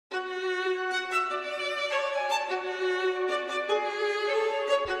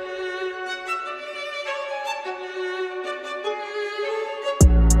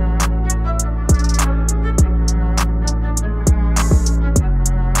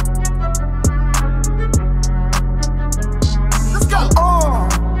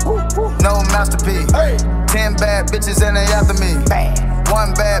bitches and they after me.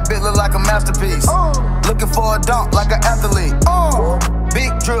 One bad bitch look like a masterpiece. Looking for a dunk like an athlete.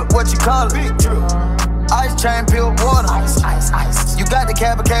 Big drip, what you call it? Big drip. Ice chain, pure water. Ice. You got the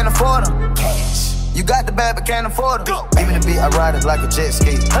cab, but can't afford them. Cash. You got the bad, but can't afford them. Give me the beat, I ride it like a jet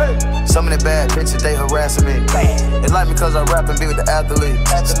ski. Some of the bad bitches, they harassing me. They like me cause I rap and be with the athlete.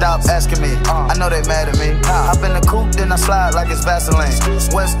 Stop asking me, I know they mad at me. Hop in the coupe, then I slide like it's Vaseline.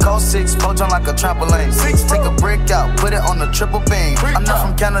 West Coast 6, jump like a trampoline. Take a brick out, put it on the triple beam. I'm not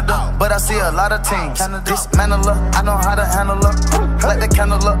from Canada, but I see a lot of teams. Dismantle her, I know how to handle her. Light the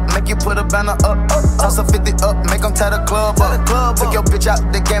candle up, make you put a banner up. Toss a 50 up, make them tie the club up. Took your bitch out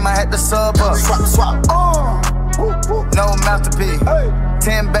the game, I had to sub up. No masterpiece.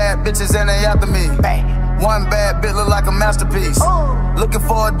 10 bad bitches and they after me. One bad bitch look like a masterpiece. Looking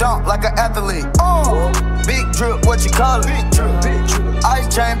for a dunk like an athlete. Big drip, what you call it?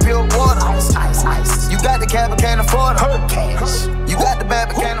 Ice chain, pure water. Ice. You got the cab, but can't afford it. You got the bad,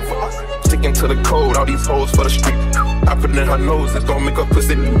 but can't afford it. Sticking to the code, all these hoes for the street. I put it in her nose, it's gon' make her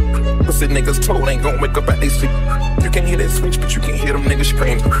pussy. Pussy niggas told, ain't gon' wake up at they sleep. You can't hear that switch, but you can hear them niggas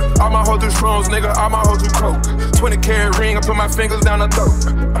scream. All my hoes do shrooms, nigga, all my hoes do coke. 20 carat ring, I put my fingers down her throat.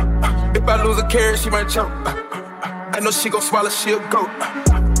 If I lose a carat, she might choke. I know she gon' swallow, she a goat.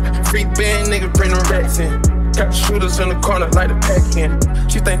 Free band, nigga, bring them racks in. Got the shooters in the corner, like the pack in.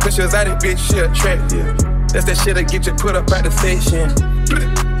 She think pushers out of bitch, she attractive. That's that shit that get you put up at the station.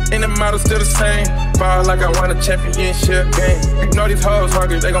 And the model still the same. Ball like I won a championship game. You know these hoes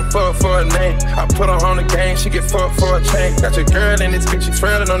hungry, they gon' fuck for a name. I put her on the game, she get fucked for a chain. Got your girl in this bitch, she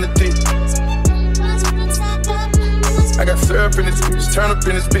trailing on the dick. I got syrup in this bitch, turn up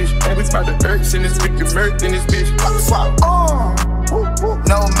in this bitch. And we bout the earth in this bitch, the mirth in this bitch.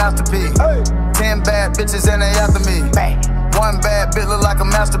 No masterpiece. 10 bad bitches and they after me. One bad bitch look like a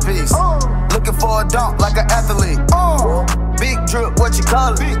masterpiece. Looking for a dunk like an athlete. Big drip, what you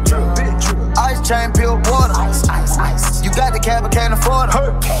call it? Big drip. Ice chain, pure water. Ice. You got the cab, but can't afford it.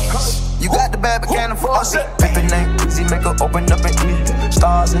 You got the bad, but can't afford it. Pimpin' ain't easy, make her open up and eat it.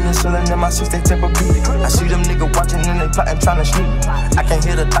 Stars in the ceiling, in my seats, they Tempur-Pedic. I see them niggas watching and they plotting, tryna sneak. I can't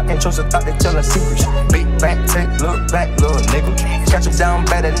hear the talk, can't trust the thought, they tellin' secrets. Big back, take, look back, little nigga. Catch him down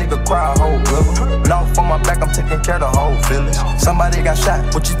bad, that nigga cry a whole river. Long for my back, I'm taking care of the whole village. Somebody got shot,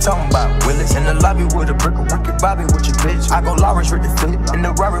 what you talking about, Willis? In the lobby with a brick of wicked Bobby with your bitch. I go Lawrence with the flip, in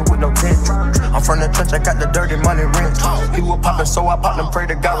the Rari with no tent. I'm from the trench, I got the dirty money rent. He was poppin', so I popped and pray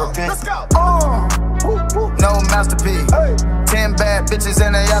to God repent. No masterpiece. 10 bad bitches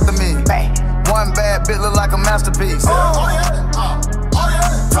and they after me. One bad bitch look like a masterpiece.